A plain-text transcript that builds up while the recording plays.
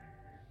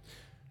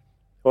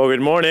Well,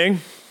 good morning.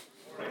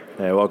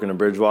 Hey, welcome to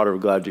Bridgewater. We're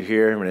glad you're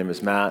here. My name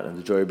is Matt. I have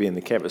the joy of being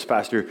the campus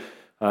pastor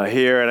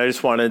here. And I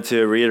just wanted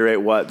to reiterate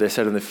what they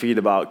said in the feed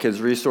about kids'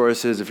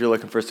 resources. If you're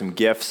looking for some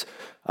gifts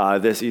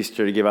this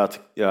Easter to give out to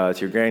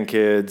your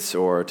grandkids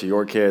or to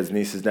your kids,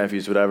 nieces,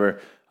 nephews,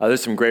 whatever,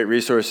 there's some great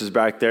resources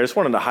back there. I just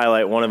wanted to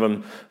highlight one of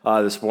them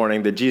this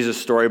morning, the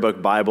Jesus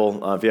Storybook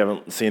Bible. If you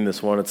haven't seen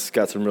this one, it's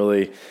got some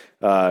really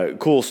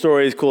cool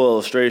stories, cool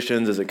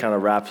illustrations as it kind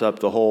of wraps up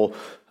the whole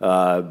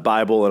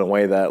Bible in a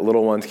way that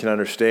little ones can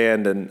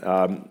understand.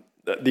 And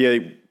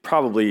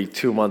probably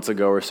 2 months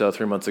ago or so,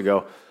 3 months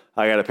ago,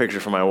 I got a picture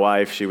from my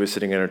wife. She was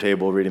sitting at her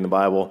table reading the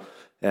Bible,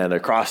 and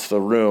across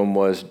the room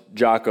was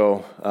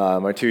Jocko,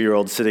 my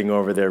 2-year-old, sitting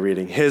over there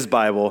reading his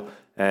Bible.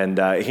 And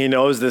he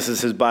knows this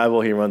is his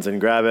Bible. He runs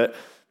and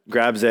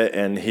grabs it,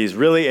 and he's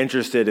really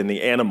interested in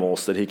the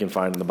animals that he can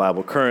find in the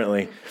Bible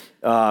currently.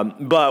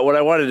 But why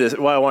I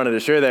wanted to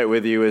share that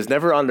with you is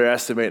never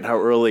underestimate how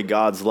early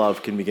God's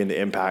love can begin to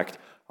impact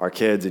our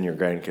kids and your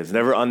grandkids.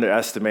 Never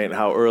underestimate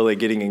how early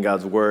getting in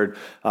God's Word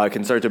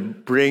can start to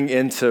bring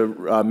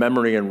into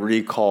memory and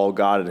recall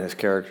God and His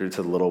character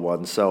to the little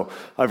ones. So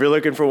if you're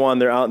looking for one,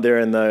 they're out there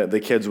in the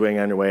kids' wing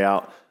on your way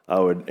out. I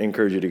would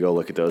encourage you to go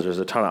look at those. There's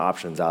a ton of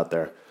options out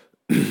there.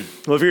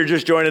 Well, if you're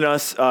just joining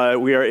us,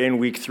 we are in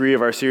week 3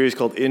 of our series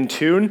called In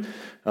Tune.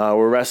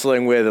 We're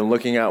wrestling with and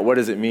looking at what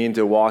does it mean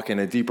to walk in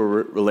a deeper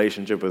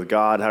relationship with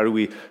God? How do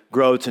we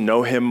grow to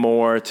know Him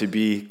more, to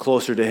be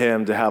closer to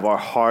Him, to have our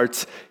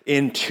hearts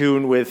in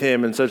tune with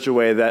Him in such a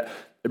way that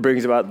it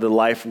brings about the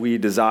life we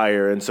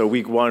desire? And so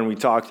week 1, we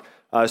talked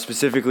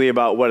specifically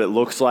about what it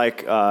looks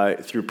like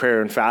through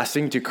prayer and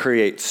fasting to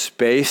create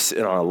space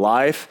in our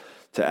life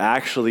to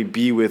actually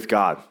be with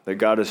God, that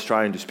God is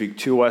trying to speak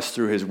to us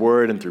through His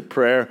Word and through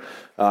prayer,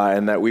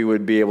 and that we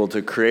would be able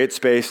to create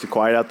space to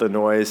quiet out the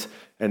noise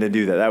and to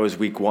do that. That was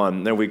week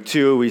 1. Then week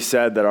 2, we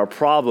said that our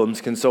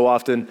problems can so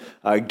often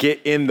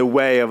get in the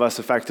way of us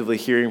effectively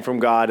hearing from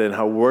God, and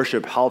how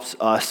worship helps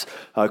us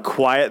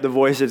quiet the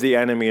voice of the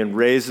enemy and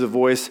raise the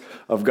voice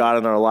of God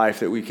in our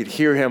life, that we could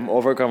hear Him,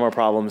 overcome our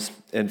problems,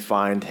 and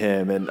find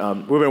Him.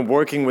 And we've been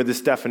working with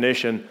this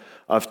definition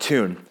of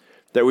tune,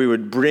 that we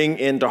would bring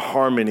into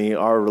harmony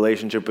our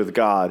relationship with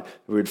God.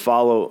 We would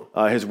follow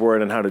His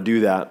Word on how to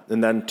do that.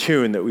 And then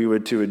tune, that we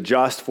would to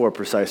adjust for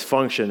precise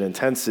function,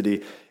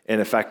 intensity,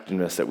 and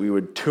effectiveness, that we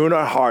would tune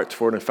our hearts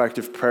for an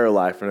effective prayer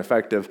life, an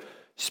effective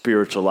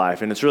spiritual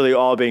life. And it's really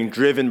all being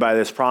driven by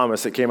this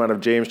promise that came out of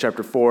James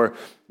chapter 4,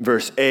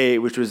 verse 8,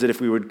 which was that if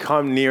we would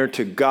come near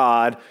to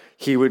God,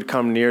 He would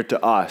come near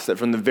to us. That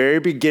from the very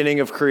beginning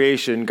of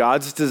creation,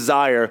 God's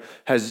desire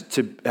has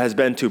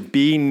been to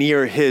be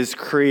near His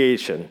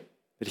creation.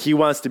 That He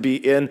wants to be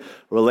in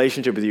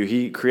relationship with you.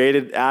 He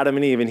created Adam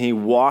and Eve, and He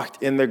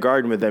walked in the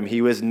garden with them.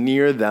 He was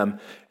near them,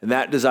 and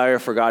that desire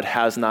for God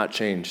has not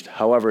changed.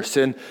 However,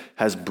 sin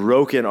has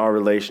broken our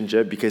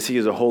relationship because He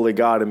is a holy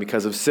God, and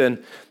because of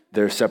sin,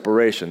 there's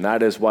separation.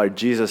 That is why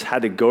Jesus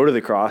had to go to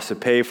the cross to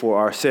pay for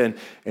our sin.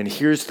 And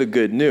here's the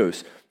good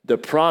news. The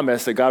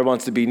promise that God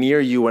wants to be near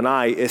you and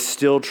I is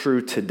still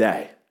true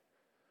today.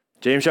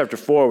 James chapter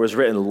 4 was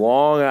written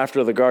long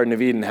after the Garden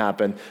of Eden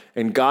happened,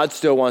 and God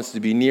still wants to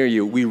be near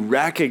you. We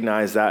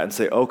recognize that and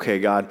say, okay,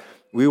 God,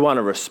 we want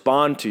to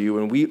respond to you,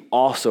 and we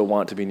also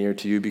want to be near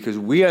to you because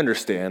we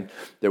understand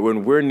that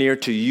when we're near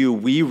to you,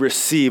 we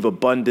receive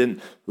abundant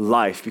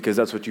life because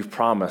that's what you've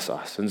promised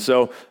us. And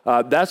so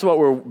that's what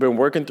we've been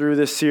working through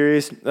this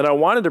series. And I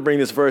wanted to bring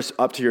this verse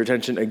up to your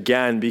attention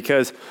again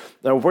because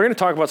we're going to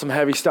talk about some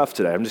heavy stuff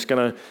today. I'm just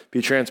going to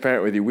be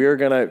transparent with you. We are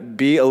going to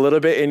be a little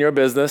bit in your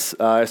business.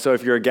 So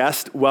if you're a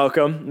guest,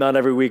 welcome. Not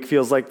every week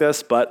feels like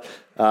this, but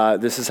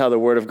this is how the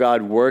Word of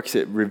God works.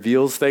 It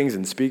reveals things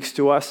and speaks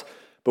to us.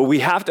 But we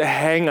have to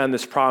hang on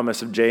this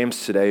promise of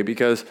James today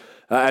because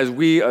as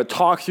we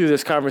talk through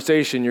this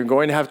conversation, you're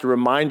going to have to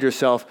remind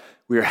yourself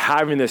we are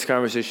having this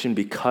conversation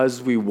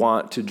because we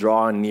want to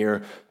draw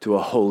near to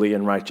a holy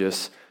and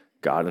righteous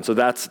God. And so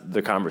that's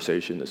the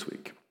conversation this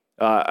week.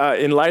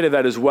 In light of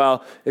that as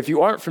well, if you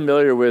aren't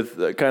familiar with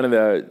kind of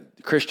the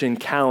Christian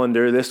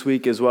calendar, this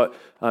week is what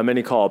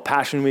many call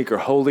Passion Week or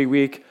Holy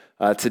Week.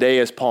 Today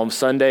is Palm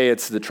Sunday.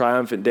 It's the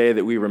triumphant day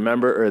that we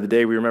remember, or the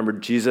day we remember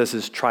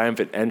Jesus'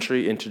 triumphant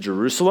entry into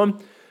Jerusalem,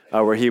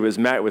 where He was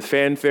met with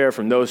fanfare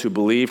from those who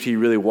believed He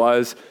really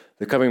was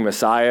the coming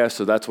Messiah.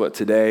 So that's what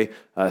today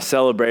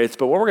celebrates.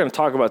 But what we're going to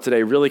talk about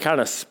today really kind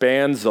of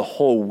spans the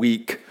whole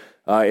week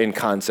in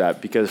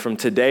concept, because from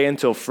today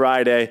until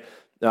Friday,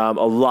 a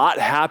lot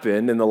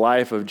happened in the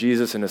life of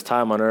Jesus and His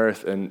time on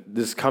earth. And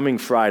this coming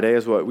Friday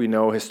is what we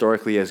know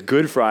historically as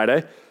Good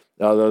Friday,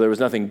 although there was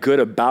nothing good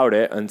about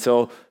it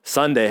until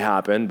Sunday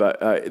happened.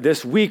 But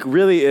this week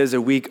really is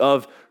a week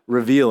of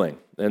revealing.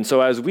 And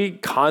so as we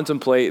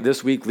contemplate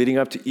this week leading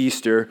up to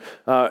Easter,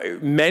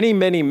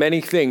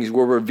 many things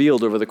were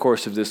revealed over the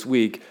course of this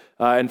week.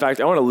 In fact,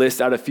 I want to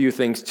list out a few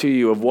things to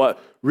you of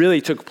what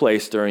really took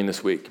place during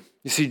this week.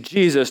 You see,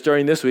 Jesus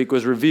during this week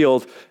was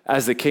revealed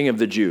as the King of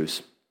the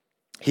Jews.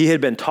 He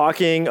had been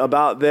talking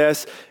about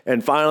this,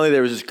 and finally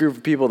there was this group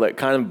of people that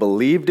kind of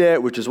believed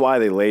it, which is why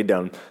they laid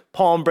down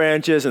palm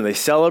branches and they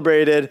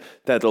celebrated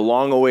that the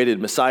long-awaited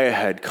Messiah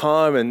had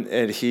come,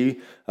 and he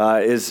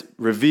is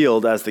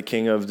revealed as the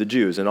King of the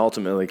Jews and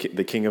ultimately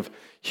the King of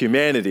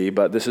humanity,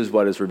 but this is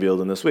what is revealed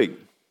in this week.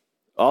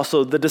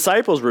 Also, the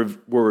disciples were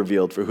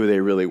revealed for who they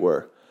really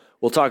were.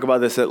 We'll talk about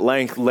this at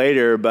length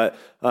later, but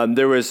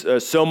there was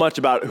so much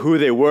about who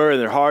they were and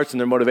their hearts and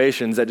their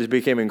motivations that just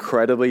became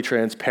incredibly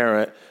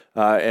transparent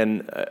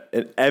and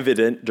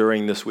evident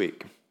during this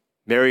week.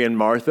 Mary and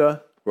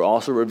Martha were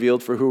also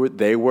revealed for who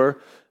they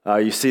were.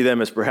 You see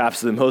them as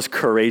perhaps the most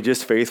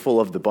courageous, faithful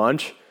of the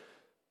bunch.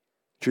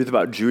 Truth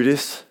about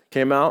Judas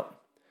came out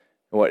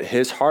and what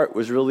his heart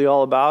was really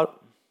all about.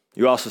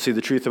 You also see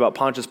the truth about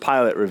Pontius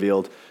Pilate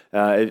revealed.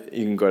 You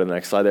can go to the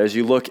next slide there. As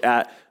you look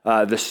at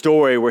the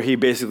story where he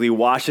basically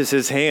washes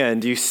his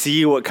hand, you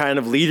see what kind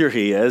of leader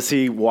he is.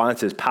 He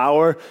wants his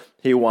power.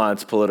 He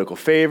wants political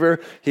favor.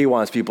 He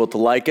wants people to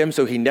like him,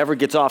 so he never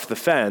gets off the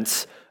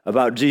fence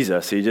about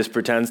Jesus. He just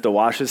pretends to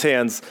wash his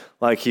hands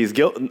like he's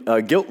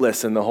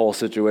guiltless in the whole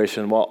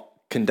situation while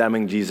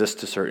condemning Jesus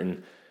to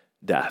certain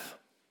death.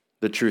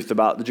 The truth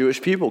about the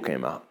Jewish people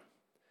came out.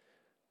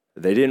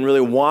 They didn't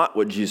really want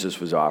what Jesus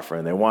was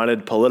offering. They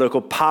wanted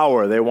political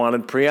power. They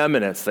wanted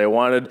preeminence. They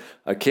wanted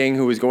a king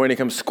who was going to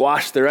come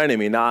squash their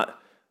enemy, not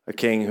a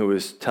king who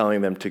was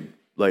telling them to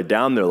lay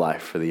down their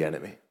life for the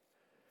enemy.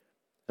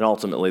 And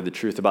ultimately, the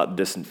truth about the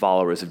distant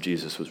followers of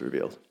Jesus was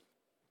revealed.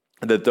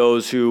 That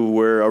those who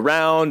were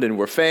around and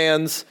were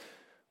fans,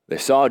 they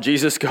saw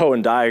Jesus go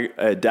and die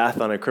a death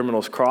on a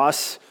criminal's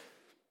cross,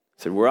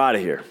 said, "We're out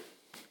of here."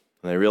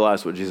 And they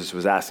realized what Jesus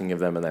was asking of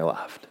them, and they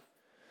left.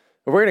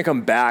 And we're going to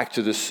come back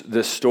to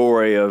this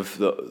story of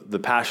the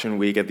Passion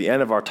Week at the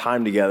end of our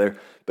time together.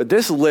 But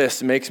this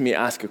list makes me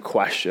ask a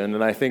question,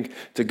 and I think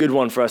it's a good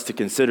one for us to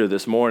consider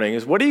this morning,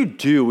 is what do you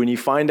do when you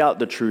find out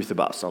the truth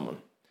about someone?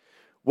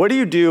 What do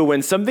you do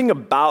when something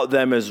about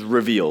them is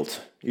revealed?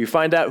 You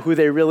find out who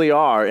they really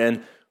are,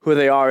 and who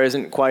they are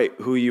isn't quite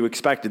who you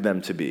expected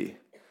them to be.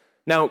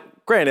 Now,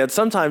 granted,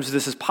 sometimes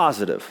this is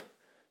positive.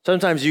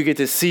 Sometimes you get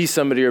to see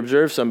somebody or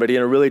observe somebody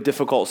in a really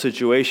difficult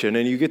situation,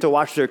 and you get to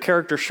watch their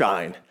character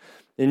shine.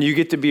 And you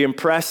get to be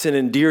impressed and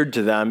endeared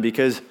to them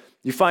because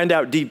you find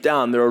out deep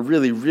down they're a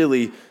really,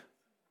 really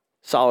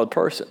solid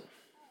person.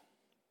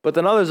 But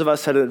then others of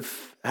us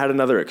had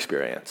another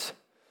experience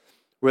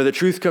where the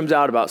truth comes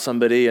out about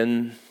somebody,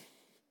 and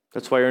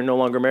that's why you're no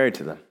longer married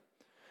to them.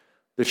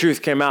 The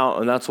truth came out,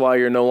 and that's why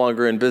you're no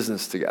longer in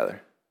business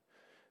together.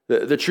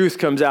 The truth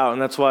comes out,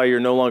 and that's why you're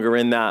no longer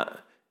in that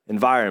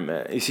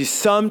environment. You see,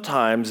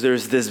 sometimes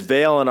there's this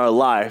veil in our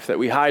life that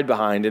we hide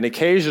behind, and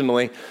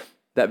occasionally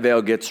that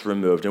veil gets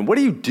removed. And what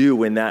do you do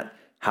when that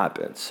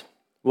happens?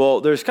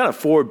 Well, there's kind of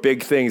four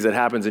big things that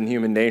happens in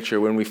human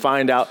nature when we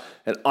find out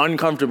an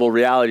uncomfortable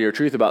reality or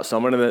truth about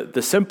someone. And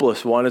the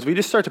simplest one is we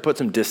just start to put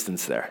some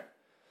distance there.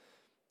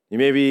 You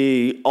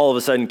maybe all of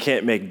a sudden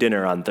can't make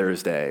dinner on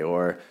Thursday,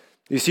 or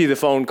you see the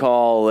phone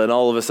call and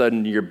all of a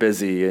sudden you're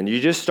busy, and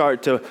you just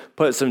start to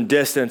put some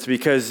distance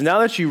because now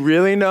that you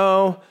really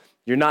know,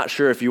 you're not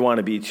sure if you want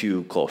to be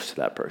too close to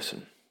that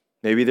person.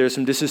 Maybe there's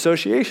some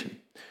disassociation.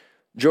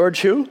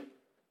 George who?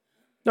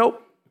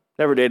 Nope,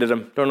 never dated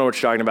him. Don't know what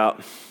you're talking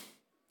about.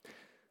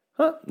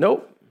 Huh?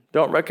 Nope,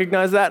 don't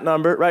recognize that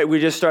number, right?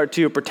 We just start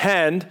to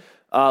pretend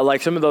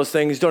like some of those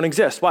things don't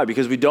exist. Why?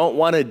 Because we don't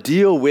want to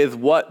deal with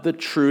what the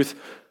truth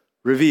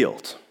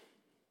revealed.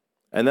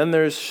 And then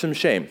there's some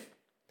shame.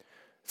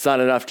 It's not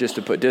enough just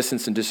to put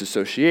distance and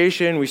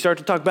disassociation. We start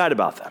to talk bad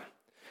about them.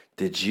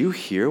 Did you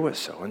hear what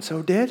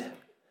so-and-so did?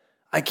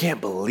 I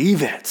can't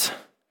believe it.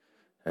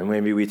 And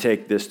maybe we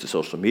take this to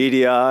social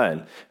media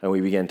and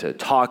we begin to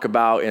talk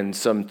about in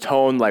some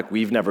tone like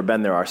we've never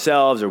been there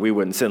ourselves or we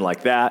wouldn't sin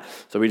like that.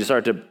 So we just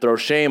start to throw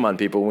shame on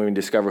people when we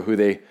discover who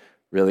they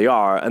really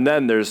are. And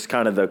then there's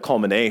kind of the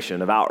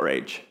culmination of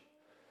outrage,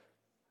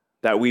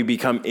 that we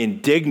become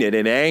indignant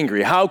and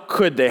angry. How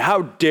could they?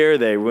 How dare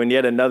they? When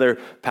yet another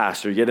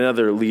pastor, yet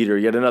another leader,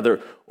 yet another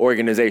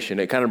organization,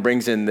 it kind of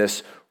brings in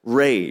this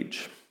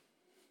rage.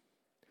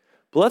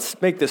 But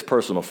let's make this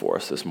personal for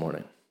us this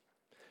morning.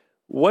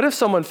 What if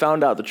someone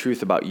found out the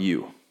truth about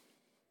you?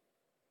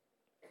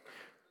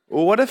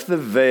 Well, what if the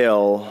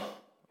veil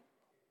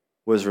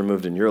was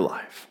removed in your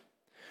life?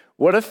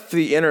 What if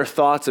the inner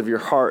thoughts of your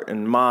heart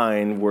and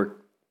mind were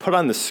put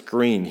on the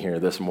screen here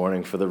this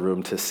morning for the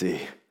room to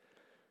see?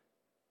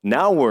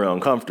 Now we're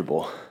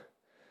uncomfortable.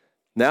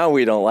 Now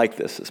we don't like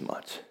this as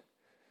much.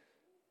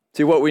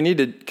 See, what we need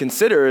to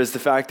consider is the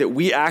fact that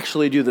we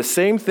actually do the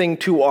same thing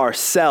to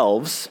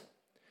ourselves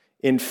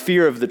in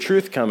fear of the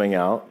truth coming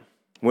out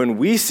when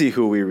we see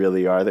who we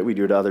really are that we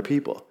do to other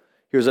people.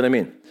 Here's what I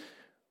mean.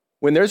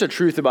 When there's a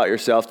truth about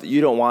yourself that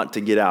you don't want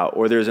to get out,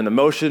 or there's an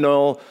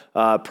emotional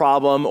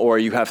problem, or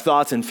you have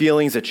thoughts and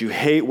feelings that you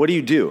hate, what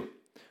do?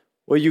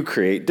 Well, you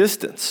create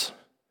distance.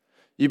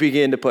 You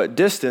begin to put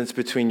distance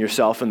between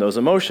yourself and those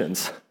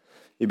emotions.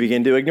 You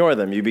begin to ignore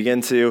them. You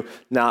begin to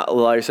not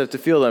allow yourself to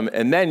feel them.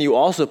 And then you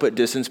also put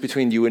distance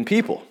between you and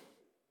people.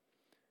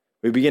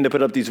 We begin to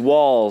put up these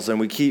walls and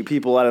we keep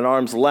people at an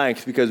arm's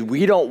length because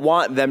we don't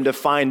want them to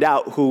find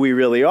out who we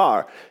really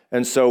are.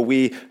 And so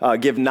we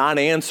give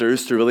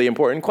non-answers to really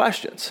important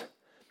questions.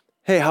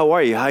 Hey, how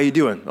are you? How you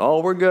doing?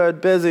 Oh, we're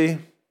good, busy,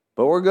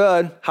 but we're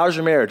good. How's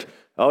your marriage?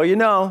 Oh, you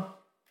know.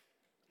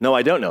 No,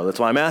 I don't know. That's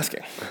why I'm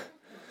asking.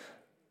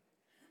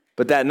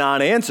 But that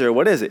non-answer,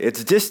 what is it?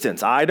 It's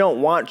distance. I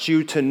don't want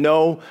you to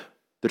know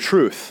the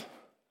truth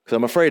because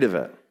I'm afraid of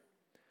it.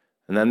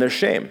 And then there's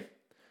shame.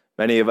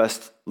 Many of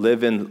us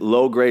live in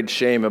low-grade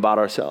shame about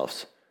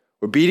ourselves.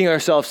 We're beating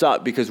ourselves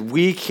up because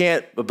we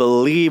can't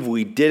believe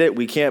we did it.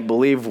 We can't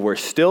believe we're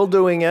still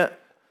doing it.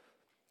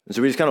 And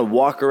so we just kind of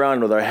walk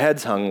around with our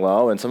heads hung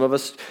low, and some of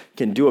us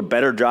can do a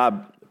better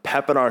job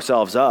pepping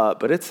ourselves up,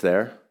 but it's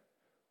there.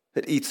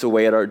 It eats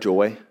away at our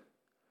joy.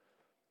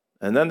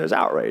 And then there's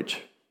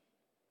outrage.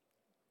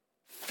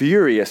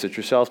 Furious at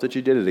yourself that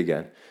you did it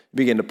again. You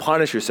begin to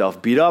punish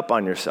yourself, beat up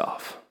on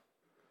yourself.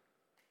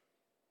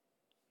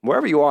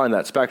 Wherever you are on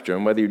that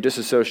spectrum, whether you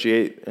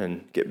disassociate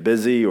and get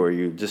busy or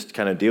you just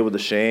kind of deal with the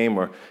shame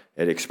or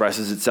it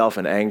expresses itself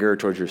in anger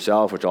towards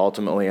yourself, which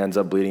ultimately ends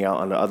up bleeding out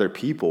onto other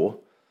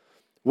people,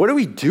 what do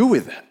we do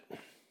with it?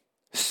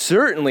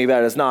 Certainly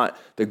that is not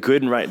the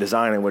good and right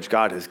design in which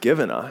God has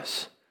given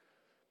us.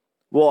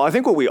 Well, I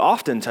think what we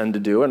often tend to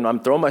do, and I'm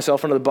throwing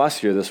myself under the bus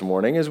here this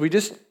morning, is we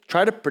just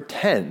try to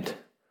pretend.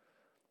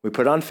 We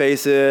put on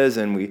faces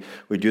and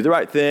we do the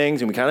right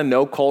things and we kind of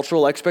know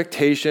cultural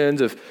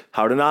expectations of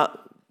how to not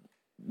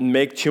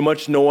make too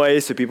much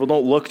noise so people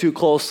don't look too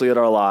closely at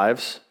our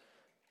lives.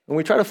 And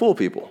we try to fool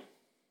people.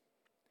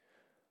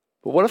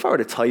 But what if I were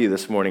to tell you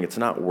this morning it's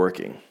not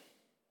working?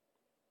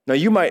 Now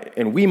you might,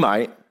 and we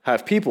might,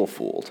 have people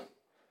fooled,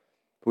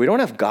 but we don't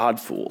have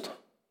God fooled.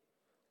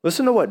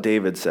 Listen to what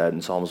David said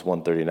in Psalms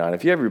 139.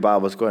 If you have your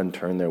Bibles, go ahead and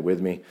turn there with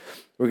me.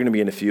 We're going to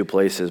be in a few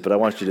places, but I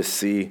want you to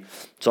see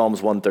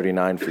Psalms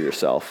 139 for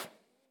yourself.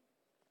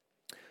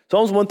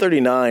 Psalms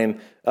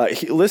 139,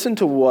 listen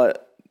to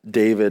what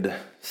David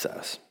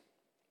says.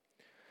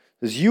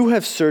 It says, you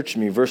have searched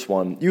me, verse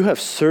 1, you have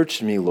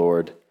searched me,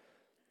 Lord,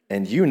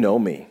 and you know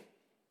me.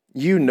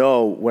 You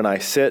know when I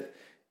sit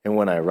and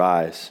when I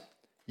rise.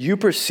 You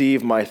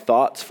perceive my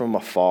thoughts from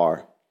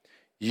afar.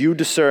 You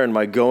discern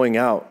my going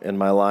out and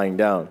my lying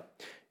down.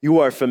 You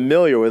are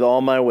familiar with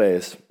all my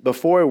ways.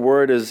 Before a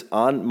word is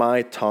on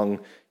my tongue,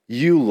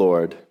 you,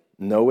 Lord,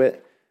 know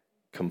it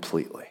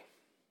completely.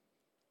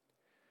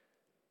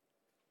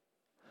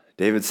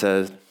 David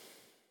says,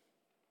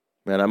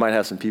 man, I might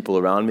have some people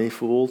around me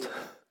fooled,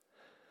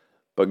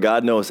 but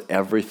God knows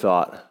every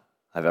thought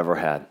I've ever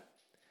had.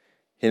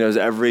 He knows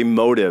every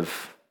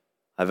motive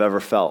I've ever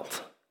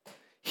felt.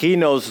 He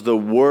knows the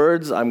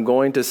words I'm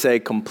going to say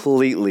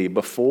completely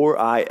before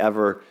I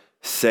ever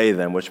say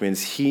them, which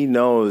means he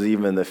knows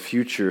even the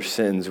future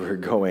sins we're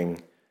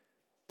going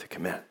to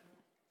commit.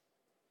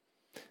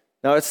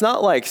 Now, it's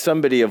not like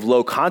somebody of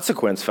low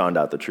consequence found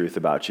out the truth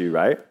about you,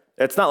 right?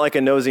 It's not like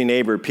a nosy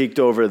neighbor peeked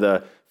over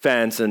the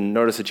fence and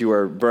noticed that you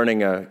were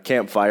burning a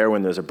campfire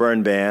when there's a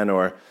burn ban,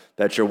 or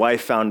that your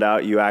wife found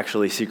out you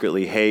actually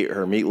secretly hate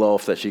her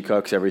meatloaf that she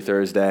cooks every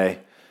Thursday,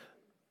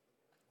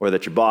 or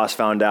that your boss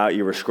found out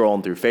you were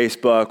scrolling through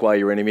Facebook while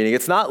you were in a meeting.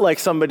 It's not like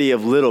somebody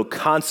of little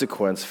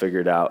consequence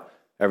figured out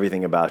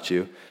everything about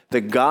you. The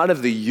God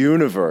of the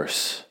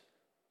universe,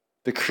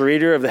 the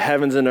creator of the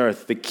heavens and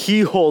earth, the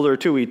key holder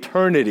to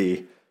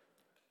eternity,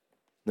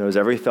 knows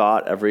every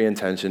thought, every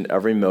intention,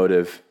 every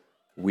motive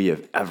we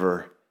have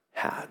ever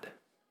had.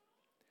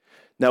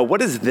 Now,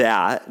 what does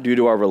that do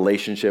to our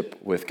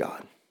relationship with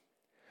God?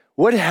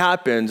 What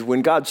happens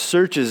when God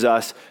searches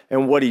us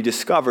and what he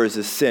discovers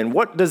is sin?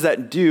 What does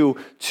that do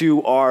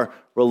to our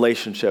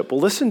relationship?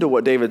 Well, listen to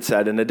what David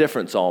said in a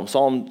different psalm,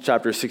 Psalm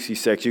chapter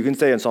 66. You can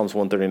stay in Psalms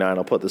 139.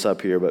 I'll put this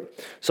up here, but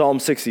Psalm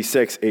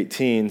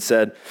 66:18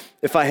 said,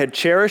 if I had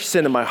cherished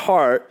sin in my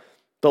heart,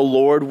 the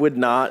Lord would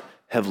not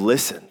have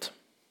listened.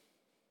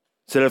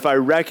 It said, if I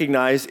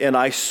recognized and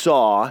I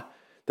saw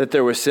that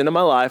there was sin in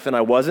my life and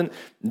I wasn't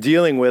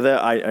dealing with it,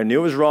 I knew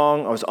it was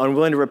wrong, I was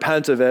unwilling to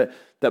repent of it,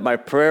 that my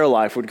prayer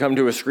life would come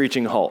to a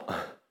screeching halt,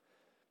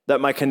 that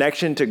my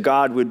connection to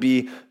God would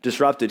be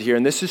disrupted here.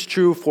 And this is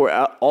true for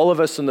all of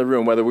us in the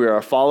room, whether we are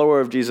a follower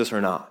of Jesus or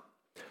not.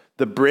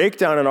 The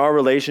breakdown in our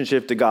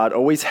relationship to God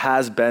always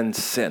has been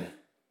sin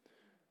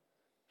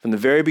from the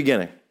very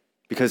beginning,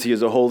 because he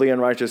is a holy and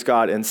righteous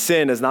God. And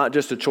sin is not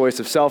just a choice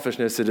of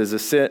selfishness, it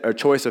is a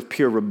choice of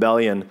pure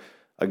rebellion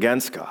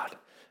against God.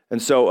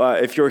 And so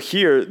if you're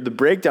here, the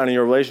breakdown in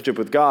your relationship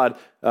with God,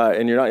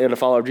 and you're not yet a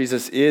follower of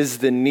Jesus, is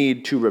the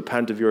need to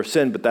repent of your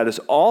sin. But that is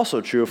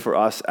also true for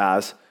us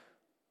as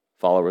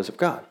followers of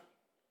God.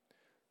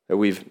 That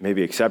we've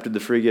maybe accepted the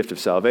free gift of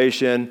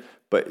salvation,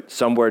 but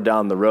somewhere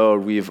down the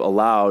road, we've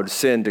allowed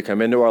sin to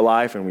come into our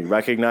life, and we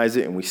recognize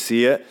it, and we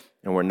see it,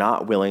 and we're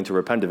not willing to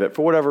repent of it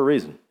for whatever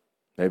reason.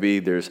 Maybe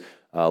there's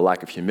a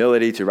lack of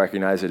humility to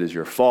recognize it as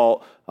your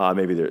fault.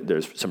 Maybe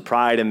there's some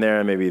pride in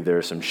there. Maybe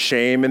there's some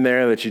shame in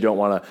there that you don't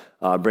want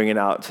to bring it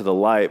out to the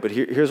light. But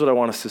here's what I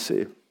want us to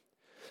see.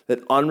 That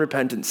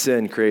unrepentant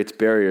sin creates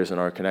barriers in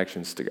our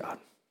connections to God.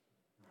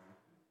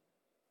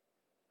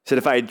 He said,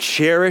 if I had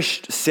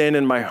cherished sin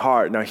in my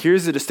heart. Now,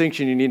 here's the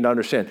distinction you need to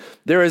understand.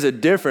 There is a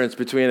difference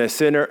between a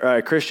sinner,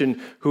 a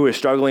Christian who is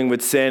struggling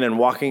with sin and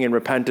walking in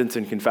repentance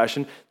and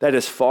confession. That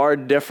is far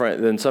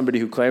different than somebody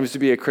who claims to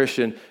be a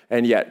Christian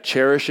and yet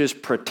cherishes,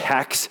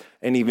 protects,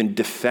 and even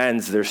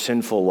defends their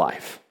sinful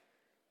life.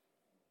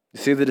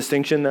 You see the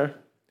distinction there?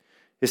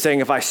 He's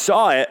saying, if I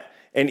saw it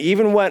and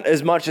even went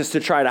as much as to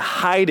try to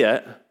hide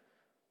it,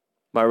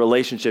 my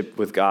relationship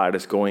with God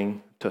is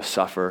going to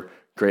suffer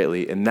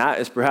greatly. And that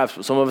is perhaps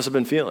what some of us have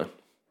been feeling.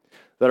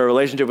 That our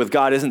relationship with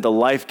God isn't the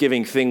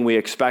life-giving thing we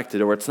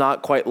expected, or it's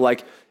not quite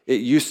like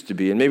it used to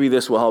be. And maybe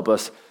this will help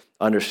us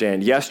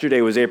understand.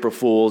 Yesterday was April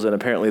Fool's, and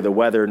apparently the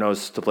weather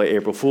knows to play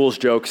April Fool's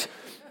jokes.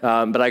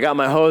 But I got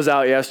my hose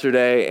out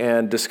yesterday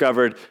and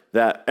discovered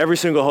that every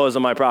single hose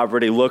on my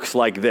property looks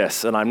like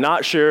this. And I'm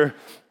not sure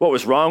what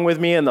was wrong with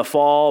me in the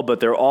fall, but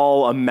they're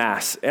all a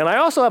mess. And I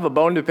also have a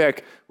bone to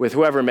pick with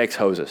whoever makes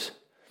hoses.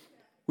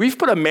 We've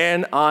put a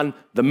man on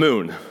the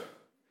moon,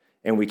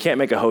 and we can't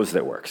make a hose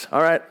that works.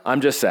 All right?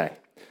 I'm just saying.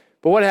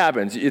 But what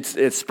happens?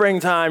 It's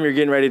springtime, you're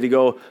getting ready to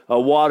go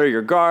water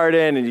your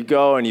garden, and you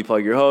go and you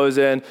plug your hose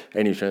in,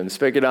 and you turn the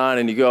spigot on,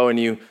 and you go and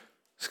you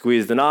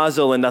squeeze the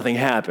nozzle, and nothing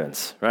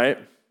happens, right?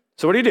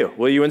 So what do?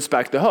 Well, you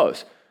inspect the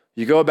hose.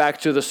 You go back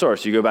to the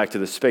source. You go back to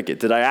the spigot.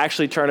 Did I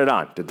actually turn it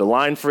on? Did the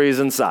line freeze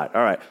inside?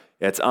 All right,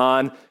 it's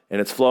on,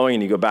 and it's flowing,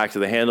 and you go back to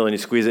the handle, and you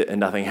squeeze it, and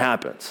nothing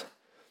happens.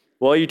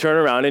 Well, you turn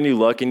around, and you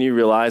look, and you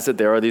realize that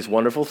there are these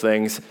wonderful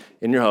things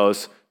in your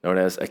hose known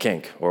as a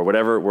kink, or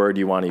whatever word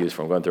you want to use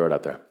for them. Go and throw it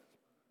up there.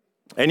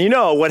 And you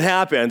know what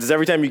happens is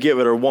every time you get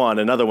rid of one,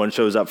 another one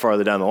shows up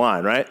farther down the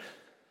line, right?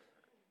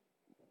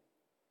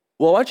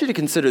 Well, I want you to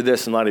consider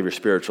this in light of your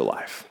spiritual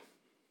life.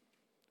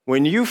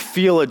 When you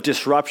feel a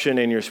disruption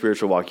in your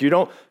spiritual walk, you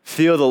don't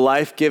feel the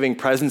life-giving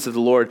presence of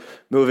the Lord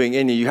moving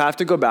in you, you have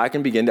to go back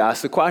and begin to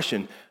ask the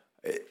question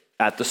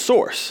at the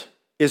source.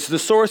 Is the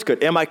source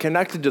good? Am I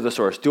connected to the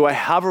source? Do I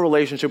have a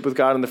relationship with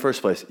God in the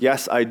first place?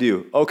 Yes, I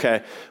do.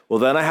 Okay, well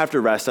then I have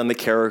to rest on the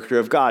character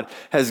of God.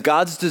 Has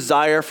God's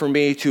desire for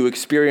me to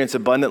experience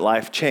abundant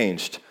life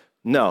changed?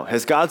 No.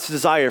 Has God's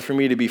desire for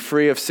me to be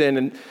free of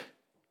sin?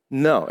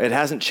 No, it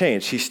hasn't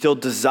changed. He still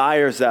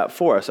desires that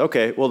for us.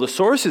 Okay, well the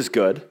source is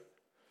good,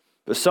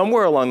 but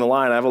somewhere along the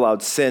line I've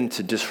allowed sin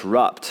to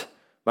disrupt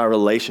my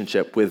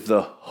relationship with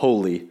the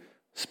Holy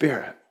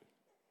Spirit.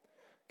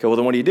 Okay, well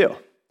then what do?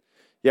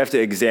 You have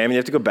to examine, you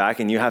have to go back,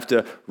 and you have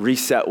to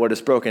reset what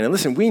is broken. And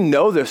listen, we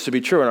know this to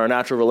be true in our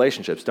natural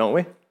relationships, don't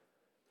we?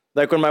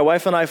 Like when my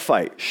wife and I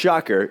fight,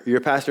 shocker, your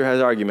pastor has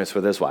arguments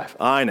with his wife.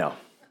 I know,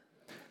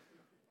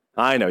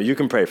 you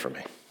can pray for me.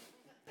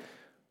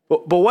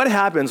 But what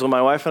happens when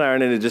my wife and I are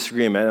in a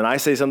disagreement, and I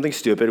say something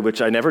stupid,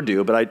 which I never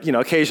do, but I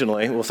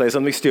occasionally will say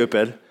something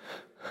stupid,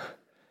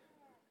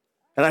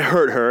 and I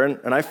hurt her,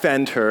 and I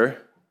offend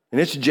her, and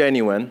it's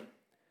genuine.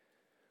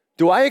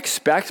 Do I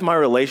expect my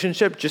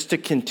relationship just to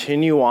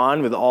continue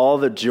on with all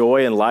the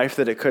joy and life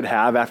that it could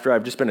have after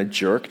I've just been a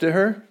jerk to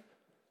her?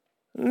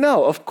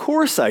 No, of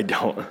course I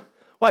don't.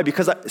 Why?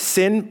 Because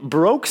sin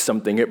broke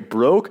something. It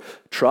broke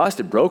trust,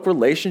 it broke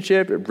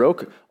relationship, it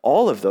broke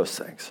all of those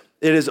things.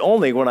 It is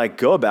only when I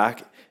go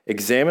back,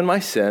 examine my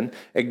sin,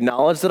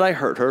 acknowledge that I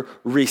hurt her,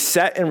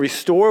 reset and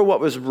restore what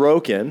was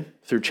broken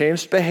through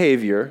changed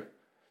behavior,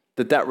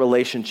 that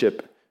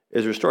relationship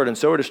is restored. And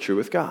so it is true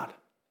with God.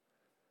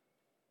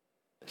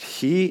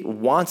 He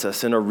wants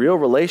us in a real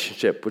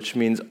relationship, which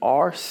means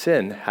our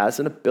sin has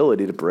an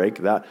ability to break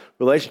that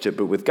relationship.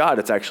 But with God,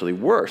 it's actually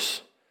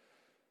worse.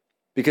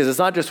 Because it's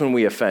not just when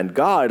we offend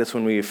God, it's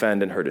when we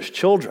offend and hurt his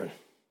children.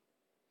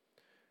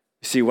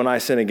 You see, when I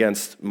sin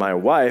against my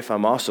wife,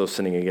 I'm also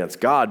sinning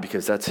against God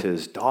because that's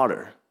his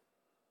daughter.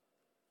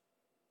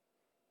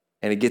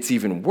 And it gets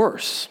even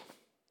worse.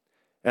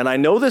 And I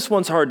know this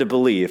one's hard to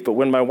believe, but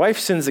when my wife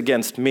sins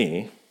against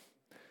me,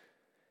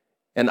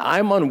 and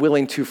I'm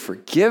unwilling to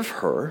forgive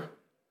her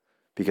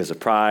because of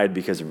pride,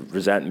 because of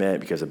resentment,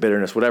 because of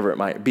bitterness, whatever it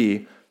might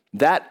be,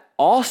 that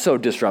also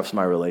disrupts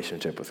my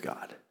relationship with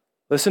God.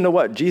 Listen to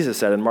what Jesus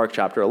said in Mark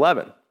chapter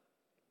 11.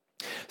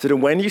 He said,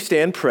 when you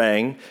stand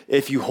praying,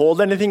 if you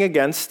hold anything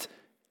against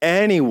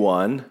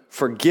anyone,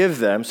 forgive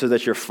them so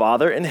that your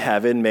Father in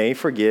heaven may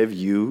forgive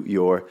you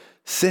your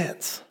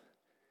sins.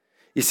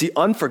 You see,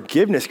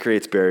 unforgiveness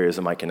creates barriers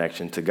in my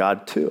connection to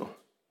God too.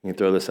 You can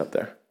throw this up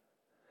there.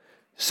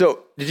 So,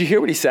 did you hear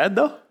what he said,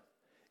 though?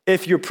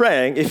 If you're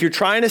praying, if you're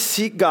trying to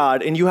seek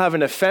God and you have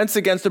an offense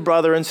against a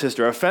brother and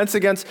sister, offense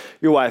against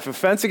your wife,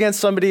 offense against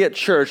somebody at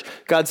church,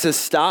 God says,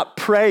 stop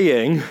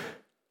praying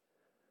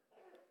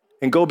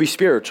and go be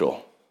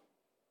spiritual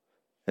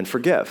and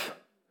forgive.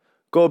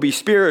 Go be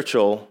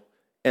spiritual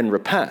and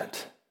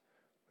repent.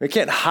 We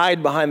can't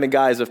hide behind the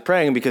guise of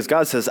praying because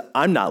God says,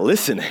 I'm not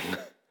listening.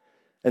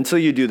 Until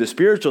you do the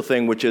spiritual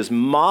thing, which is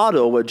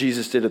model what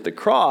Jesus did at the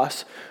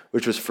cross,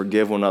 which was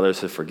forgive when others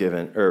have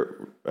forgiven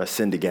or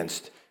sinned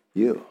against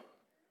you.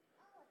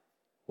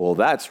 Well,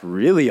 that's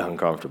really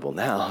uncomfortable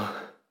now.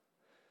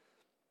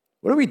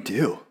 What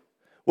do?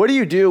 What do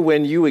you do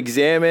when you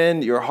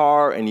examine your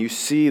heart and you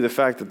see the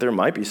fact that there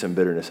might be some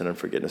bitterness and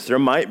unforgiveness? There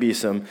might be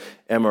some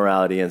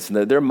immorality and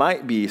sin. There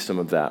might be some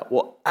of that.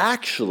 Well,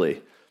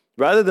 actually,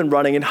 rather than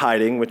running and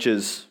hiding, which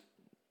is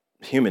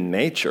human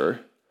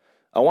nature,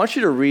 I want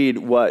you to read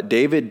what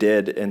David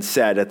did and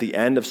said at the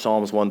end of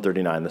Psalms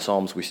 139, the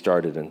Psalms we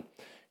started in.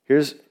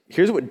 Here's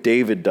what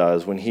David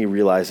does when he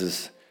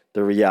realizes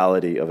the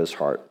reality of his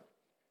heart.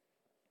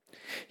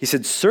 He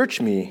said,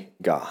 "Search me,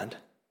 God,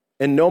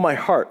 and know my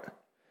heart.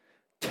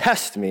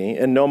 Test me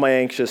and know my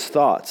anxious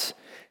thoughts.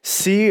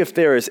 See if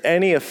there is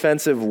any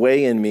offensive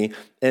way in me,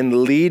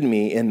 and lead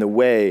me in the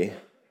way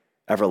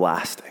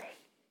everlasting."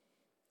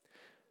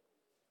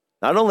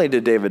 Not only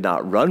did David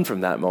not run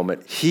from that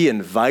moment, he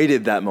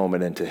invited that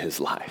moment into his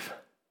life.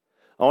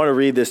 I want to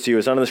read this to you.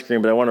 It's not on the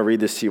screen, but I want to read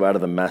this to you out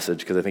of the Message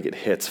because I think it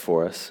hits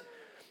for us.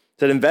 It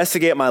said,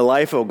 "Investigate my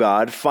life, O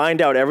God.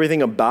 Find out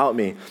everything about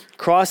me.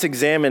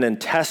 Cross-examine and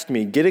test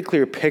me. Get a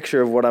clear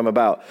picture of what I'm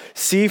about.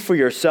 See for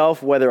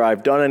yourself whether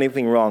I've done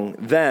anything wrong.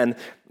 Then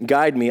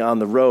guide me on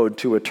the road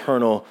to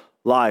eternal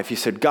life." He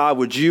said, "God,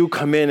 would you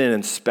come in and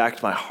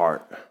inspect my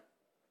heart?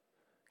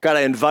 God,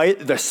 I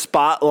invite the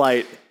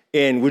spotlight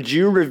in. Would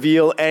you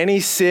reveal any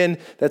sin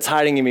that's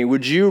hiding in me?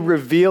 Would you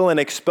reveal and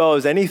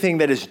expose anything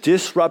that is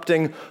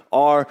disrupting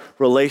our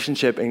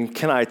relationship?" And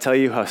can I tell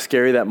you how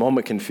scary that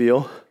moment can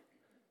feel?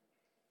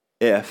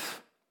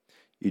 If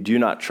you do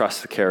not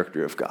trust the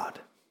character of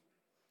God.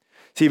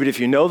 See, but if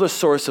you know the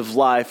source of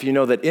life, you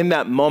know that in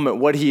that moment,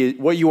 what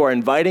you are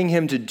inviting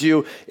him to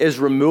do is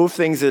remove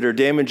things that are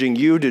damaging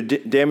you,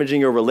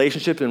 damaging your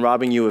relationship, and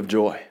robbing you of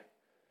joy.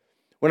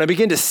 When I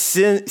begin to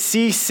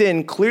see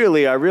sin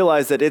clearly, I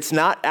realize that it's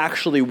not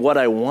actually what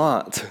I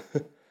want.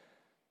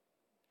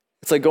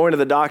 It's like going to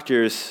the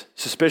doctors,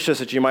 suspicious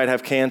that you might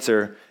have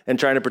cancer, and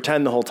trying to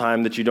pretend the whole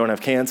time that you don't have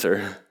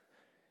cancer.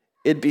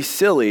 It'd be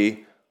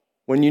silly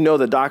when you know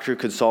the doctor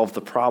could solve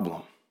the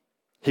problem.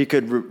 He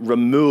could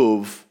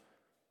remove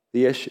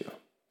the issue.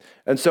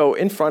 And so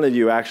in front of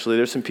you, actually,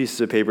 there's some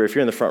pieces of paper. If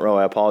you're in the front row,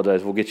 I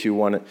apologize. We'll get you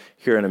one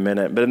here in a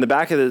minute. But in the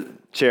back of the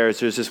chairs,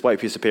 there's this white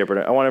piece of paper.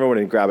 I want everyone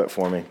to grab it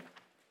for me.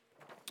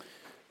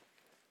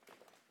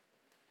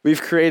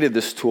 We've created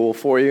this tool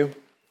for you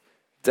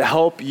to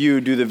help you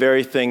do the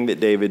very thing that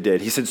David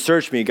did. He said,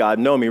 "Search me, God,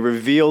 know me,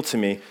 reveal to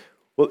me."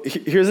 Well,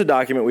 here's a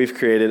document we've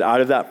created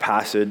out of that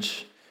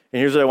passage. And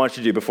here's what I want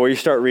you to do. Before you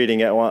start reading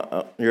it, I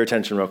want your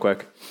attention real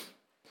quick.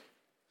 You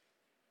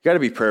got to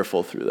be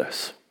prayerful through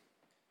this.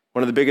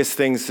 One of the biggest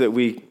things that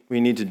we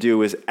need to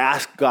do is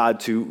ask God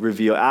to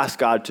reveal, ask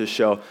God to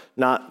show,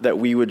 not that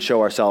we would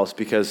show ourselves,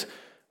 because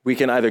we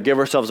can either give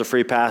ourselves a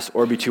free pass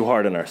or be too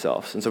hard on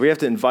ourselves. And so we have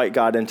to invite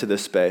God into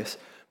this space.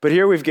 But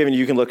here we've given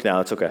you can look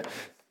now, it's okay.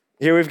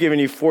 Here we've given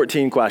you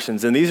 14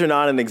 questions, and these are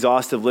not an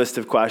exhaustive list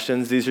of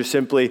questions. These are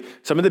simply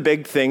some of the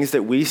big things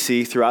that we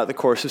see throughout the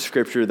course of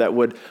Scripture that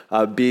would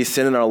be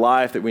sin in our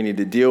life that we need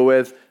to deal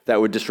with, that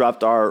would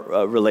disrupt our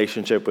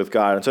relationship with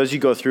God. And so as you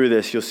go through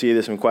this, you'll see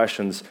there's some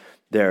questions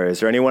there.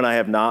 Is there anyone I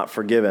have not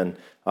forgiven?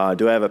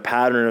 Do I have a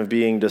pattern of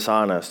being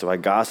dishonest? Do I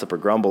gossip or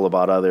grumble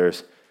about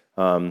others?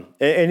 And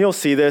you'll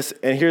see this,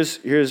 and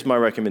here's my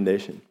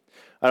recommendation.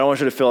 I don't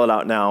want you to fill it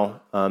out now.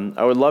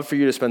 I would love for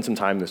you to spend some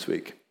time this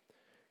week.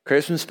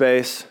 Create some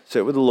space,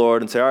 sit with the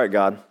Lord, and say, "All right,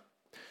 God,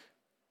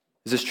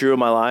 is this true of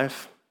my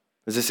life?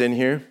 Is this in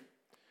here?"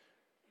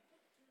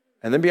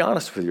 And then be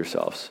honest with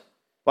yourselves.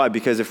 Why?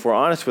 Because if we're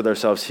honest with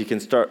ourselves, he can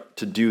start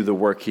to do the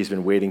work he's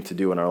been waiting to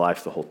do in our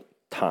life the whole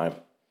time.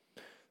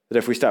 That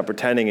if we stop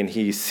pretending and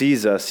he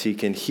sees us, he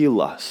can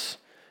heal us.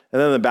 And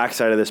then on the back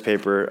side of this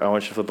paper, I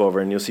want you to flip over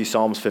and you'll see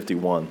Psalms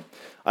 51.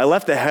 I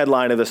left the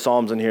headline of the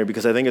Psalms in here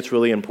because I think it's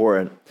really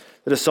important.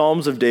 The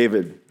Psalms of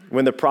David.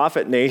 When the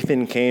prophet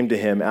Nathan came to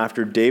him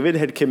after David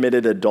had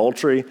committed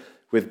adultery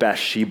with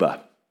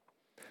Bathsheba.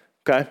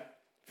 Okay? If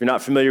you're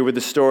not familiar with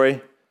the story,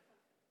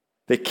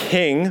 the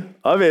king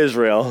of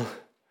Israel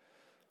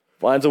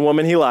finds a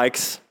woman he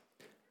likes.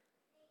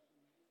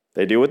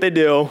 They do what they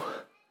do.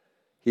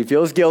 He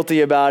feels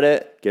guilty about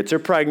it, gets her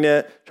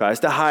pregnant, tries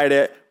to hide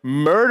it,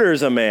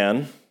 murders a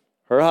man,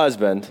 her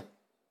husband,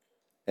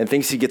 and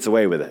thinks he gets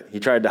away with it.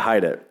 He tried to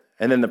hide it.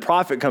 And then the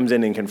prophet comes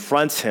in and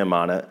confronts him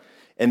on it.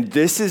 And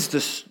this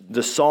is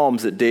the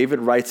Psalms that David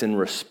writes in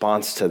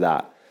response to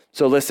that.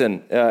 So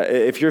listen,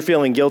 if you're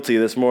feeling guilty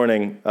this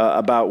morning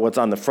about what's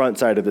on the front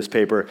side of this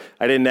paper,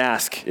 I didn't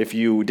ask if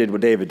you did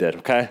what David did,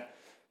 okay?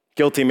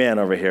 Guilty man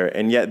over here.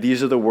 And yet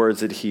these are the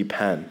words that he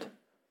penned.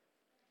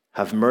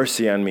 "Have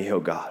mercy on me, O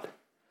God.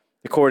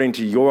 According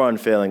to your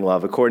unfailing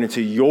love, according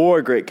to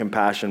your great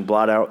compassion,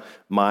 blot out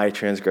my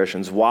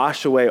transgressions.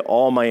 Wash away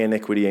all my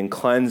iniquity and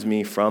cleanse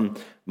me from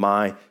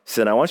my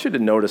sin." I want you to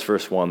notice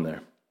verse 1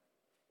 there.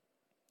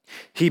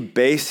 He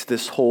based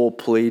this whole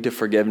plea to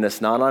forgiveness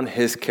not on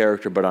his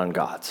character, but on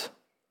God's.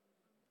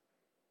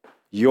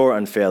 Your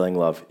unfailing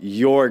love,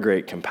 your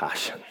great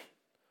compassion.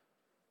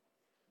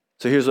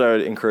 So here's what I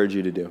would encourage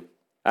you to do.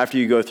 After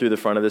you go through the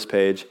front of this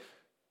page,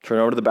 turn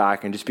over to the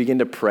back and just begin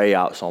to pray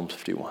out Psalms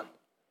 51.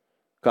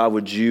 God,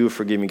 would you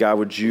forgive me? God,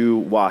 would you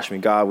wash me?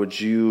 God, would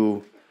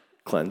you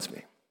cleanse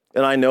me?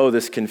 And I know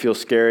this can feel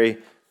scary,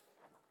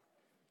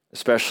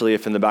 especially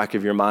if in the back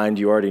of your mind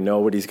you already know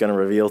what he's going to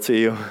reveal to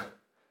you.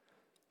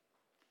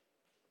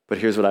 But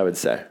here's what I would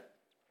say.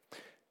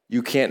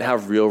 You can't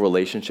have real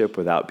relationship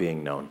without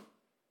being known.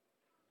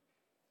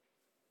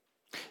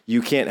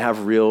 You can't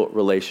have real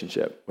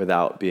relationship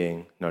without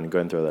being known. Go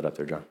ahead and throw that up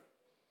there, John.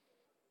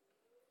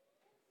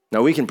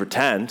 Now we can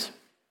pretend.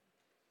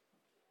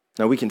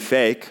 Now we can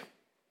fake.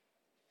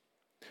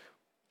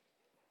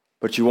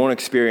 But you won't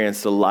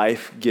experience the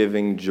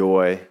life-giving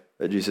joy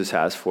that Jesus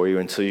has for you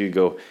until you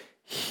go,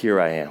 here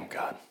I am,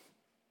 God.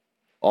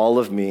 All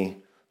of me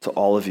to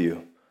all of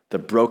you, the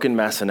broken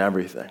mess and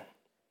everything.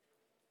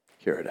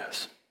 Here it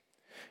is.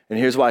 And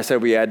here's why I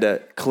said we had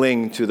to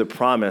cling to the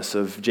promise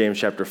of James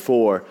chapter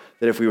 4,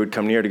 that if we would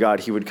come near to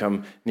God, he would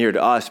come near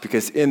to us,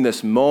 because in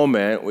this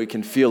moment, we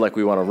can feel like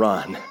we want to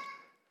run.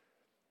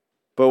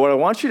 But what I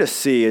want you to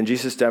see, and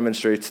Jesus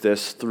demonstrates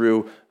this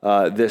through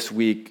this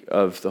week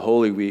of the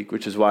Holy Week,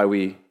 which is why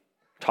we're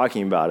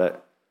talking about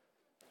it.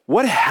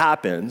 What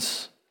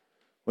happens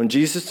when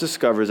Jesus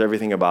discovers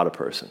everything about a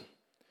person?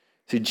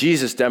 See,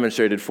 Jesus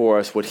demonstrated for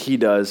us what he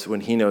does when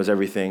he knows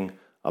everything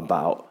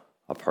about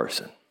a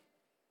person.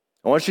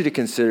 I want you to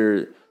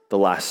consider the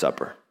Last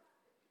Supper.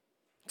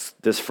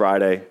 This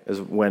Friday is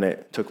when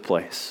it took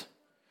place.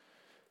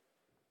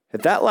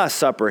 At that Last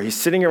Supper, he's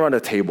sitting around a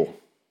table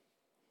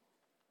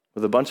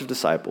with a bunch of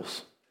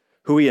disciples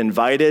who he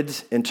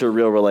invited into a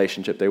real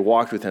relationship. They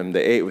walked with him,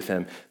 they ate with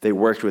him, they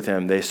worked with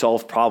him, they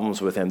solved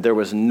problems with him. There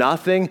was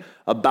nothing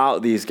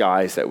about these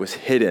guys that was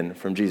hidden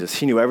from Jesus.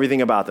 He knew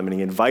everything about them, and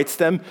he invites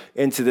them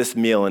into this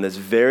meal, in his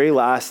very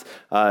last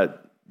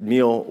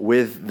meal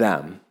with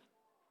them,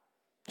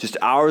 just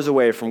hours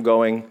away from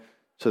going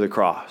to the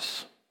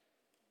cross.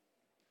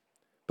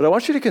 But I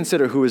want you to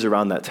consider who is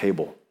around that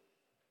table.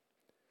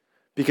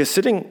 Because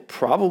sitting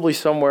probably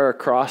somewhere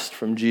across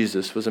from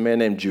Jesus was a man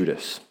named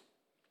Judas.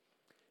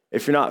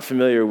 If you're not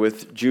familiar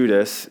with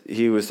Judas,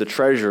 he was the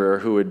treasurer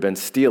who had been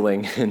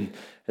stealing and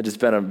had just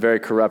been a very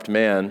corrupt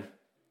man,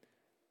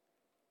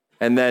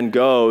 and then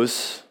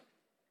goes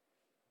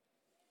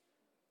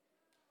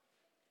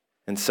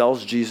and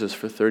sells Jesus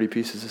for 30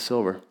 pieces of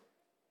silver.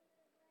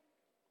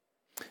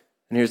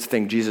 And here's the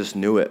thing, Jesus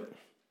knew it.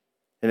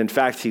 And in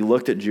fact, he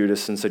looked at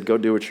Judas and said, go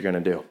do what you're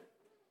going to do.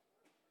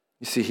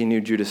 You see, he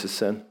knew Judas'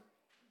 sin.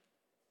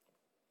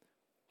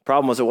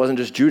 Problem was, it wasn't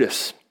just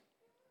Judas.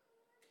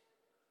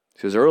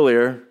 Because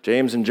earlier,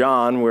 James and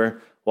John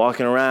were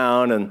walking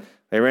around and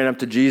they ran up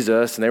to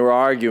Jesus and they were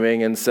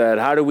arguing and said,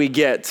 how do we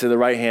get to the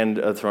right hand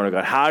of the throne of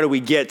God? How do we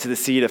get to the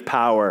seat of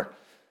power?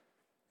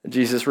 And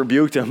Jesus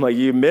rebuked him, like,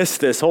 you missed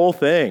this whole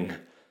thing.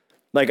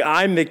 Like,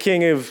 I'm the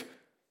king of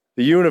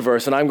the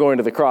universe and I'm going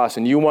to the cross,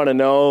 and you want to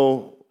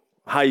know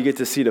how you get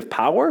to the seat of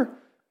power?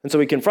 And so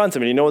he confronts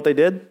him, and you know what they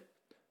did?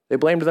 They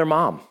blamed their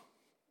mom.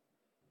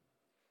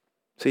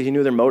 See, he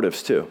knew their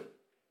motives too.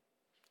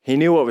 He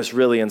knew what was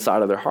really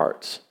inside of their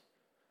hearts.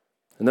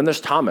 And then there's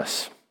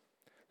Thomas,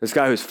 this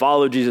guy who's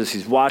followed Jesus.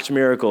 He's watched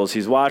miracles.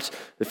 He's watched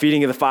the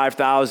feeding of the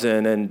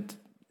 5,000. And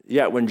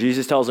yet when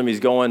Jesus tells him he's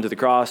going to the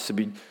cross to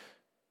be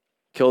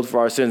killed for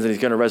our sins and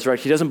he's going to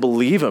resurrect, he doesn't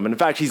believe him. And in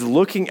fact, he's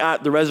looking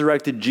at the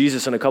resurrected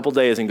Jesus in a couple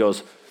days and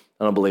goes,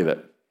 I don't believe it.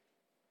 It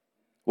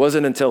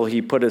wasn't until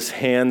he put his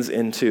hands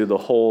into the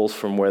holes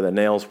from where the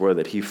nails were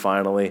that he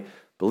finally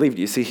believed.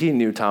 You see, he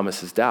knew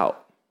Thomas's doubt.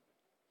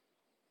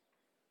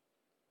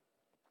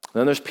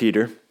 Then there's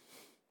Peter,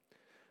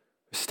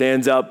 who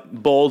stands up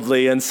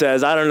boldly and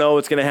says, I don't know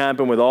what's going to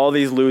happen with all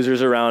these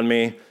losers around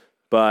me,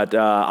 but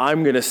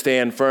I'm going to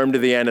stand firm to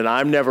the end, and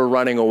I'm never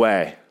running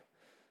away.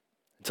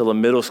 Until a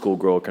middle school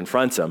girl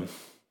confronts him,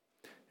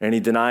 and he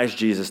denies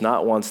Jesus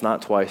not once,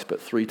 not twice, but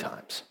 3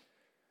 times.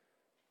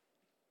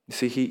 You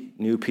see, he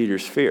knew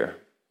Peter's fear.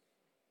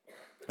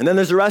 And then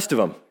there's the rest of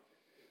them.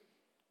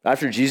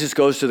 After Jesus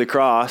goes to the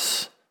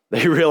cross,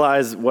 they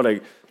realize what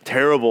a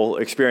terrible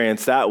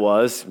experience that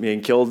was,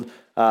 being killed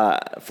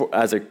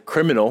as a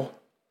criminal.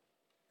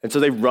 And so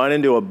they run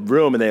into a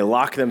room and they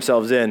lock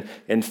themselves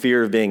in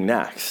fear of being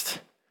next.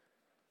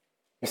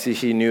 You see,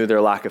 he knew their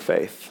lack of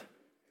faith.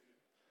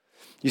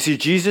 You see,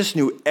 Jesus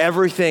knew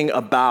everything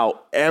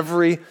about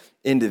every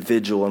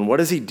individual. And what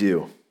does he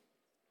do?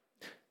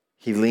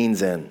 He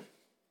leans in.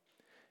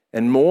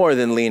 And more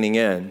than leaning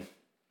in,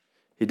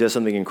 he does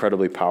something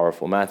incredibly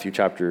powerful. Matthew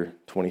chapter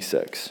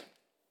 26.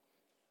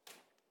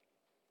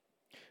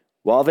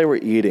 While they were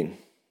eating,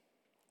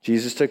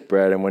 Jesus took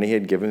bread, and when he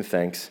had given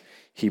thanks,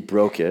 he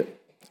broke it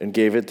and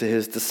gave it to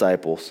his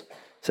disciples,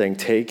 saying,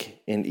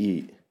 take and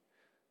eat.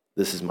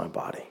 This is my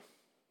body.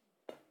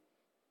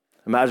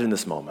 Imagine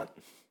this moment.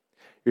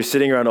 You're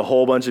sitting around a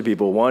whole bunch of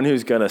people, one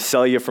who's going to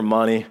sell you for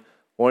money,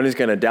 one who's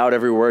going to doubt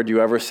every word you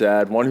ever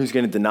said, one who's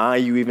going to deny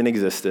you even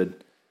existed.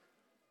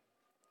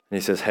 And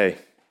he says, hey,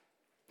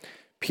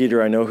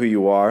 Peter, I know who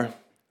you are,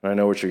 and I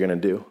know what you're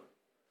going to do.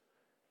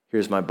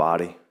 Here's my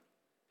body,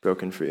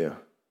 broken for you.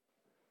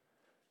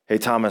 Hey,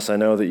 Thomas, I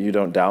know that you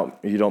don't doubt,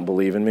 you don't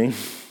believe in me,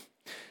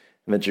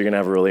 and that you're going to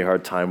have a really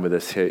hard time with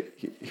this. Hey,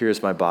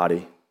 here's my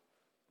body,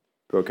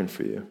 broken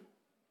for you.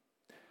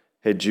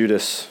 hey,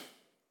 Judas,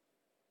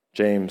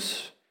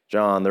 James,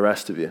 John, the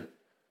rest of you,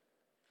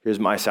 here's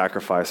my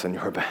sacrifice on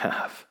your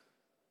behalf.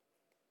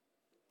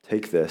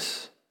 Take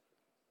this.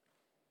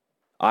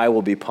 I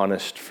will be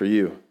punished for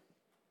you.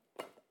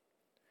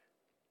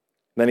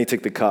 Then he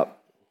took the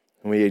cup,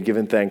 and when he had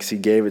given thanks, he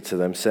gave it to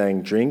them,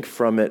 saying, drink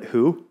from it,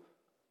 who?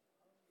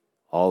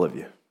 All of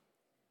you.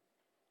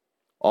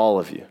 All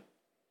of you.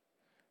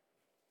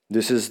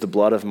 This is the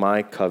blood of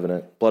my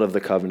covenant, blood of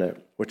the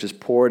covenant, which is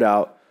poured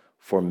out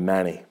for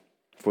many,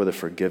 for the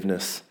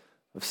forgiveness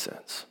of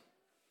sins.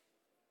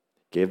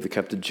 He gave the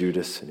cup to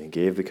Judas, and he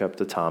gave the cup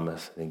to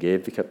Thomas, and he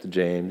gave the cup to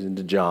James and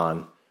to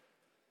John.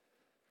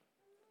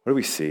 What do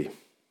we see?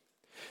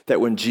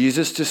 That when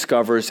Jesus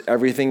discovers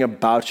everything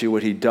about you,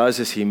 what he does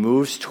is he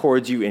moves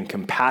towards you in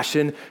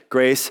compassion,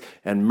 grace,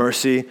 and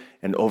mercy,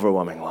 and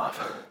overwhelming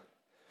love.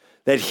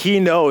 That he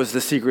knows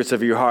the secrets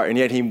of your heart, and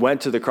yet he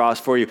went to the cross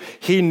for you.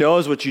 He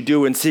knows what you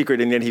do in secret,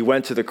 and yet he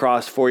went to the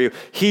cross for you.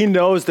 He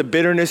knows the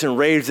bitterness and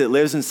rage that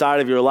lives inside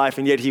of your life,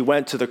 and yet he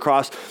went to the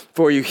cross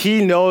for you.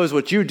 He knows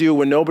what you do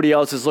when nobody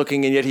else is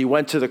looking, and yet he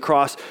went to the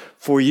cross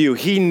for you.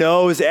 He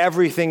knows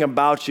everything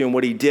about you, and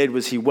what he did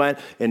was he went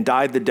and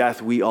died the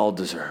death we all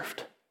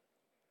deserved.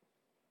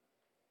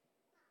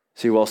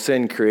 See, while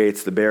sin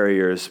creates the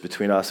barriers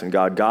between us and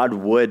God, God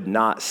would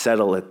not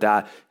settle at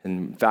that.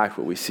 In fact,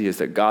 what we see is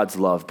that God's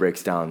love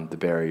breaks down the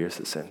barriers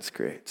that sin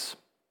creates.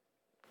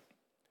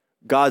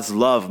 God's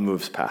love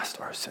moves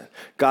past our sin.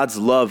 God's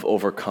love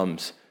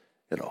overcomes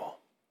it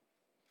all.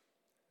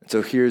 And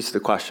so here's the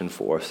question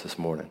for us this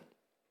morning.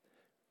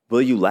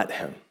 Will you let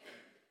him?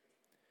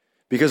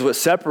 Because what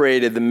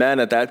separated the men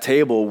at that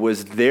table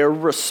was their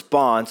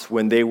response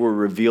when they were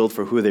revealed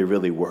for who they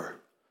really were.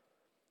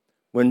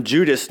 When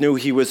Judas knew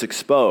he was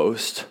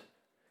exposed,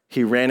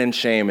 he ran in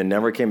shame and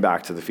never came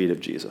back to the feet of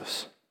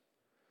Jesus.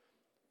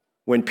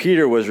 When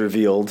Peter was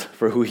revealed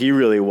for who he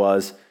really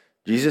was,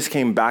 Jesus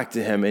came back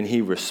to him and he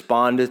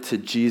responded to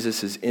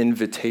Jesus'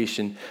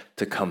 invitation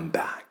to come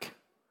back.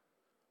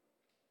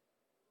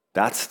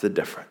 That's the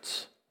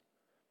difference.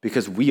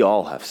 Because we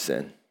all have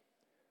sin.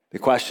 The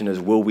question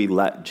is, will we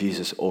let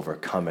Jesus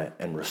overcome it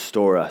and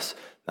restore us,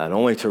 not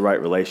only to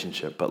right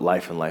relationship, but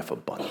life and life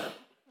abundant?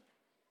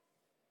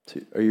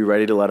 Are you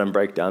ready to let him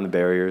break down the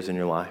barriers in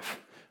your life?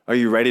 Are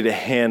you ready to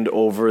hand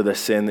over the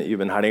sin that you've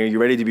been hiding? Are you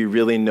ready to be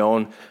really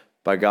known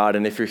by God?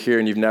 And if you're here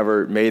and you've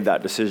never made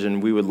that decision,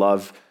 we would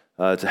love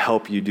to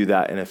help you do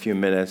that in a few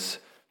minutes.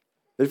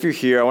 But if you're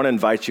here, I want to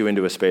invite you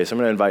into a space. I'm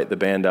going to invite the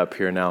band up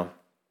here now.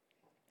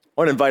 I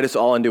want to invite us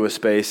all into a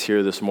space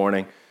here this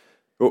morning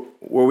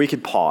where we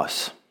could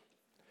pause.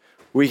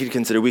 We could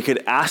consider, we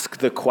could ask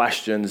the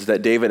questions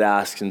that David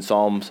asks in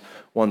Psalms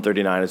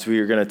 139. As we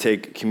are going to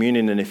take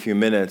communion in a few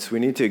minutes, we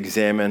need to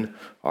examine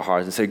our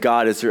hearts and say,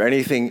 God, is there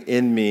anything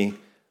in me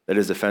that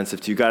is offensive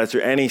to you? God, is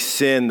there any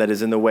sin that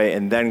is in the way?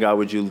 And then, God,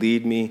 would you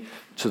lead me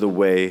to the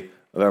way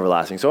of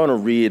everlasting? So I want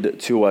to read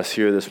to us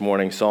here this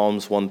morning,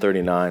 Psalms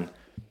 139.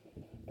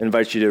 I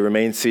invite you to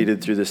remain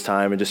seated through this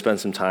time and just spend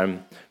some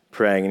time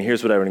praying. And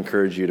here's what I would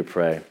encourage you to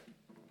pray.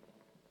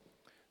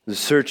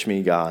 Search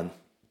me, God,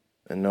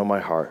 and know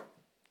my heart.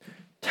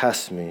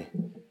 Test me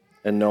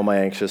and know my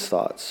anxious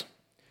thoughts.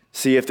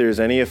 See if there is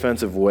any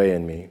offensive way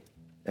in me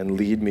and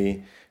lead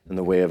me in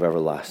the way of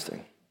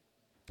everlasting.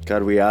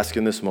 God, we ask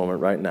in this moment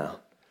right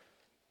now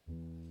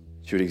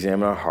that you would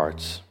examine our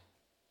hearts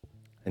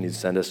and you'd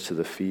send us to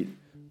the feet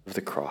of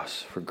the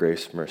cross for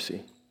grace,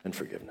 mercy, and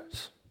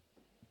forgiveness.